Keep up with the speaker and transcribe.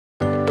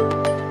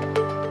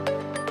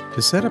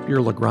To set up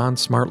your Legrand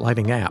Smart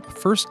Lighting app,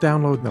 first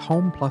download the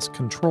Home Plus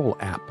Control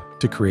app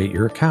to create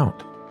your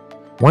account.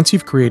 Once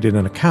you've created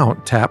an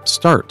account, tap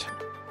Start.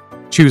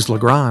 Choose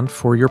Legrand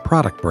for your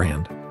product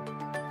brand.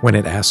 When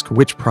it asks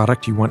which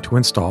product you want to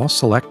install,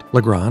 select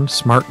Legrand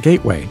Smart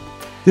Gateway.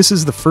 This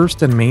is the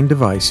first and main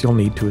device you'll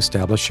need to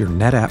establish your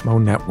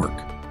Netatmo network.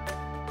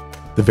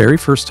 The very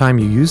first time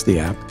you use the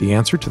app, the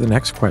answer to the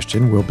next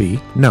question will be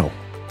no.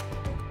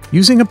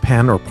 Using a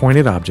pen or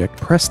pointed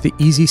object, press the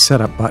Easy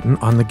Setup button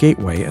on the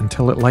gateway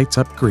until it lights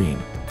up green.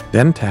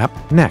 Then tap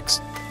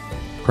Next.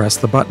 Press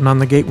the button on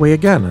the gateway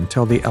again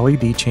until the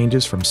LED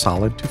changes from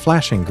solid to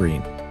flashing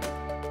green.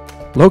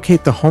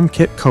 Locate the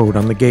HomeKit code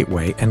on the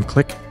gateway and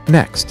click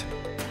Next.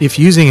 If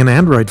using an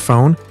Android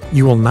phone,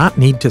 you will not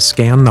need to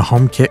scan the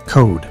HomeKit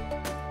code.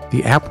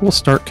 The app will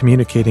start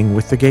communicating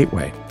with the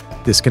gateway.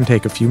 This can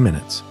take a few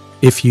minutes.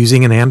 If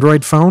using an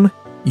Android phone,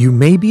 you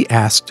may be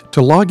asked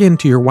to log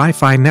into your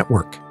Wi-Fi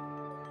network.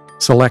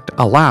 Select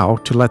Allow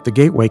to let the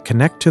gateway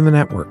connect to the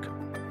network.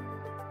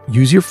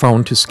 Use your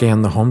phone to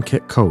scan the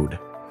HomeKit code.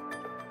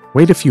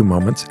 Wait a few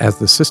moments as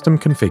the system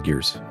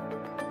configures.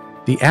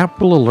 The app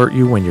will alert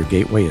you when your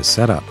gateway is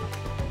set up.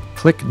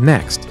 Click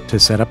Next to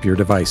set up your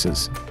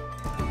devices.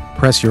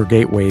 Press your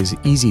gateway's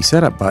Easy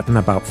Setup button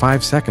about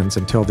 5 seconds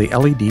until the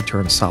LED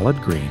turns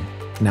solid green.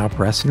 Now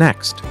press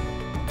Next.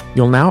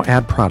 You'll now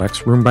add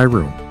products room by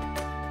room.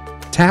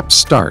 Tap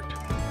Start.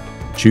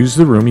 Choose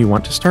the room you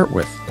want to start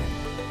with.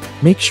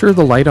 Make sure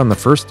the light on the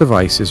first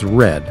device is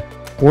red,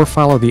 or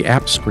follow the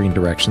app screen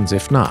directions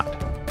if not.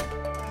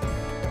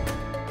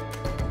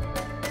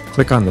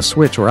 Click on the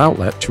switch or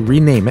outlet to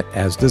rename it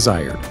as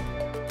desired.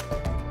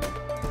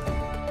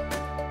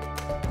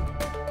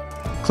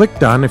 Click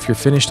Done if you're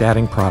finished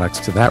adding products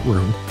to that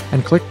room,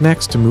 and click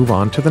Next to move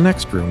on to the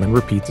next room and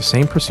repeat the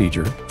same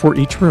procedure for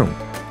each room.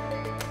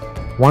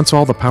 Once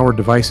all the powered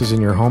devices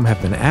in your home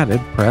have been added,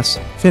 press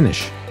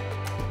Finish.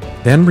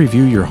 Then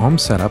review your home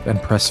setup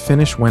and press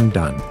Finish when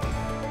done.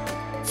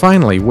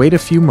 Finally, wait a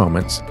few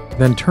moments,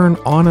 then turn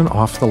on and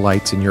off the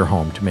lights in your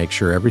home to make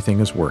sure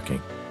everything is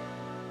working.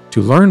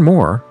 To learn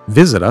more,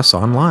 visit us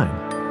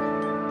online.